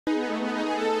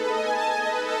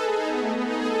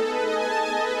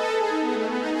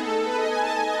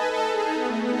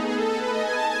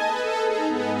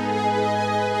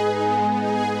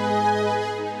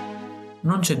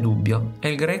c'è dubbio,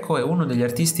 il Greco è uno degli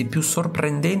artisti più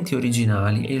sorprendenti e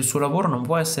originali e il suo lavoro non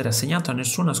può essere assegnato a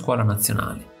nessuna scuola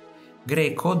nazionale.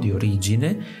 Greco, di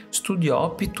origine,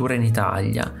 studiò pittura in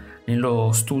Italia,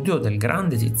 nello studio del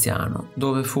grande Tiziano,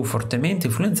 dove fu fortemente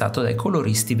influenzato dai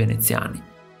coloristi veneziani.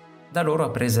 Da loro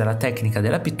apprese la tecnica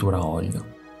della pittura a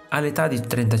olio. All'età di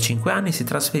 35 anni si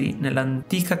trasferì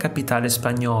nell'antica capitale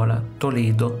spagnola,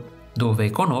 Toledo, dove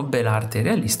conobbe l'arte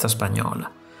realista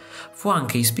spagnola. Fu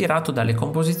anche ispirato dalle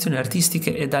composizioni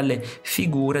artistiche e dalle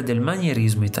figure del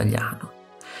manierismo italiano.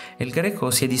 Il Greco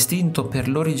si è distinto per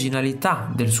l'originalità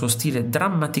del suo stile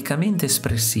drammaticamente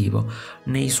espressivo.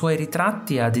 Nei suoi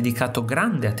ritratti ha dedicato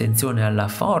grande attenzione alla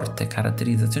forte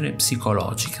caratterizzazione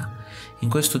psicologica. In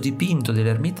questo dipinto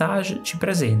dell'Ermitage ci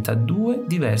presenta due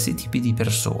diversi tipi di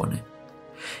persone.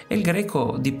 Il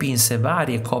Greco dipinse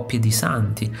varie coppie di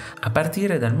santi a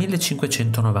partire dal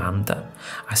 1590.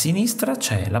 A sinistra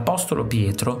c'è l'Apostolo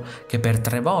Pietro che per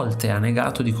 3 volte ha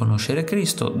negato di conoscere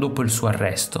Cristo dopo il suo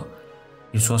arresto.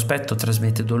 Il suo aspetto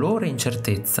trasmette dolore e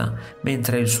incertezza,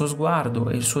 mentre il suo sguardo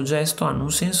e il suo gesto hanno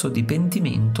un senso di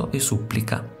pentimento e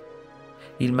supplica.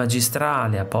 Il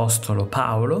magistrale apostolo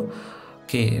Paolo,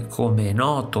 che come è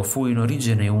noto fu in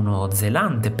origine uno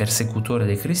zelante persecutore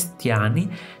dei cristiani,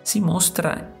 si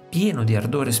mostra pieno di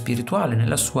ardore spirituale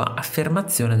nella sua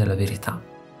affermazione della verità.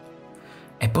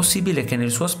 È possibile che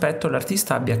nel suo aspetto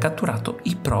l'artista abbia catturato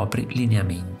i propri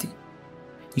lineamenti.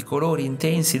 I colori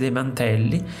intensi dei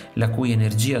mantelli, la cui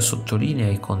energia sottolinea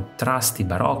i contrasti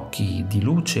barocchi di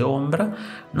luce e ombra,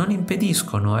 non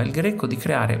impediscono al Greco di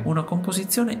creare una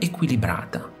composizione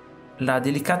equilibrata. La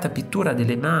delicata pittura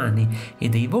delle mani e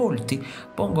dei volti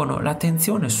pongono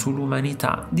l'attenzione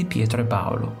sull'umanità di Pietro e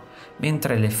Paolo,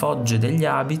 mentre le fogge degli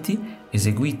abiti,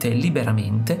 eseguite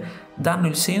liberamente, danno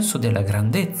il senso della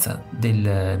grandezza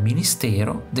del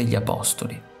ministero degli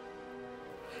apostoli.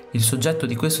 Il soggetto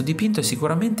di questo dipinto è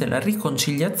sicuramente la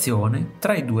riconciliazione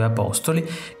tra i 2 apostoli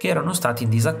che erano stati in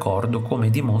disaccordo, come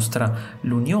dimostra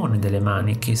l'unione delle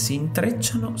mani che si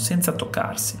intrecciano senza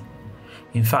toccarsi.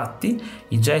 Infatti,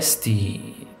 i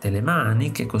gesti delle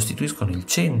mani, che costituiscono il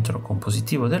centro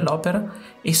compositivo dell'opera,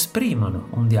 esprimono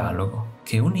un dialogo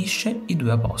che unisce i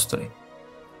 2 apostoli.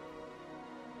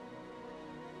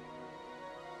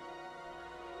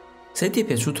 Se ti è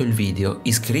piaciuto il video,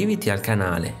 iscriviti al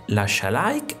canale, lascia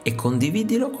like e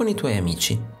condividilo con i tuoi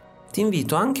amici. Ti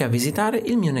invito anche a visitare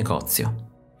il mio negozio.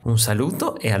 Un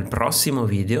saluto e al prossimo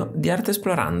video di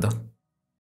Artesplorando.